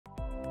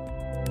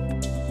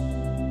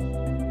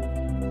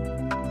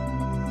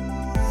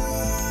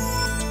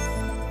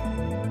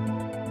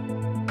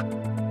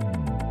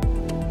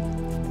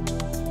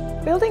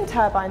Building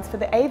turbines for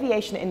the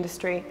aviation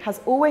industry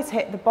has always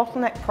hit the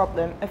bottleneck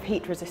problem of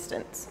heat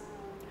resistance.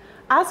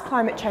 As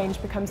climate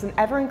change becomes an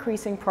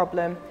ever-increasing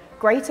problem,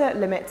 greater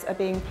limits are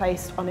being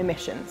placed on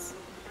emissions.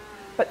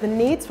 But the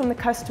needs from the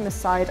customer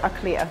side are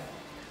clear.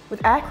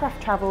 With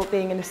aircraft travel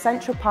being an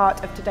essential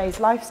part of today's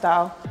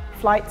lifestyle,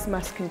 flights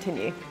must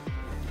continue.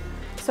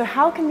 So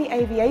how can the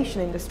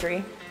aviation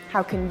industry,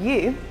 how can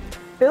you,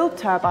 build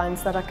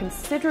turbines that are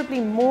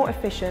considerably more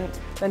efficient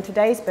than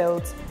today's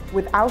builds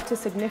without a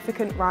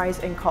significant rise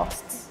in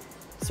costs?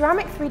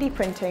 Ceramic 3D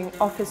printing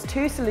offers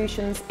two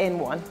solutions in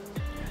one.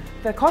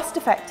 The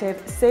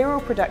cost-effective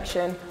serial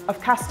production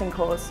of casting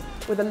cores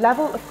with a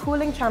level of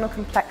cooling channel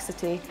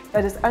complexity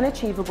that is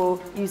unachievable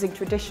using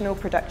traditional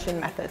production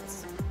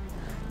methods.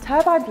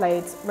 Turbine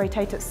blades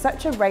rotate at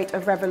such a rate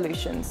of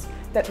revolutions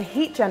that the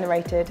heat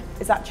generated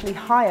is actually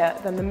higher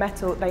than the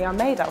metal they are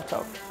made out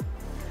of.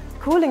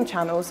 Cooling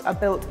channels are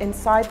built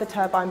inside the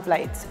turbine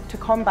blades to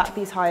combat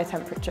these higher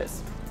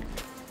temperatures.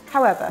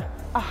 However,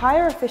 a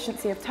higher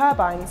efficiency of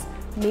turbines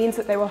means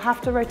that they will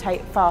have to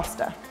rotate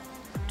faster.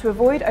 To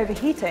avoid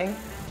overheating,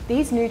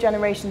 these new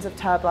generations of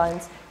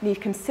turbines need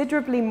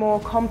considerably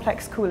more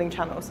complex cooling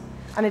channels,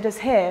 and it is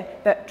here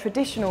that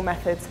traditional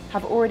methods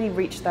have already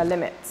reached their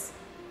limits.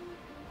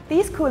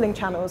 These cooling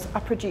channels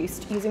are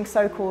produced using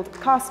so-called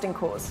casting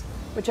cores,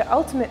 which are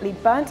ultimately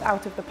burnt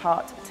out of the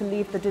part to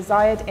leave the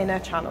desired inner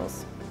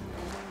channels.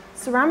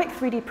 Ceramic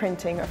 3D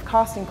printing of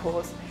casting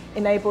cores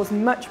enables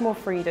much more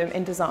freedom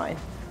in design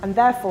and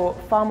therefore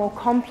far more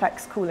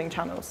complex cooling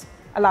channels,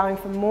 allowing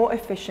for more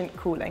efficient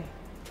cooling.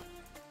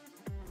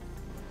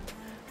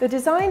 The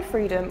design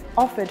freedom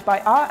offered by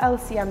our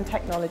LCM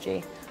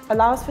technology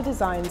allows for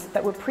designs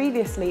that were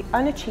previously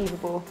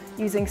unachievable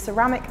using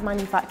ceramic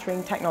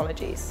manufacturing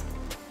technologies.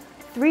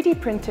 3D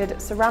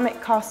printed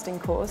ceramic casting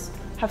cores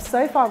have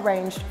so far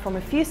ranged from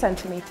a few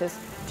centimeters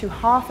to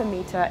half a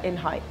meter in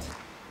height.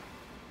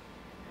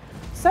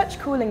 Such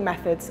cooling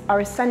methods are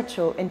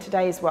essential in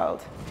today's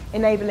world,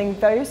 enabling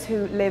those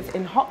who live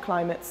in hot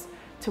climates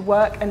to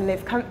work and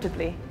live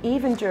comfortably,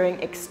 even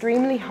during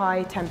extremely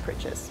high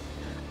temperatures.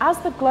 As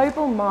the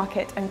global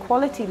market and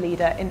quality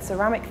leader in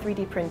ceramic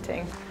 3D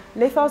printing,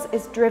 Lithoz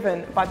is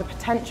driven by the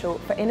potential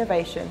for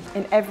innovation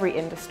in every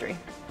industry.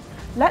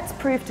 Let's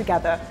prove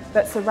together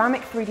that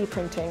ceramic 3D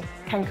printing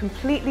can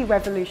completely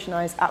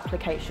revolutionize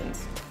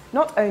applications,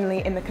 not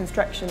only in the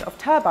construction of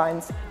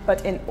turbines,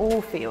 but in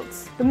all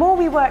fields. The more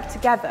we work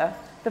together,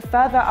 the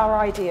further our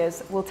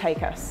ideas will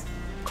take us.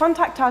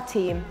 Contact our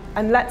team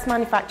and let's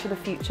manufacture the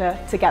future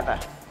together.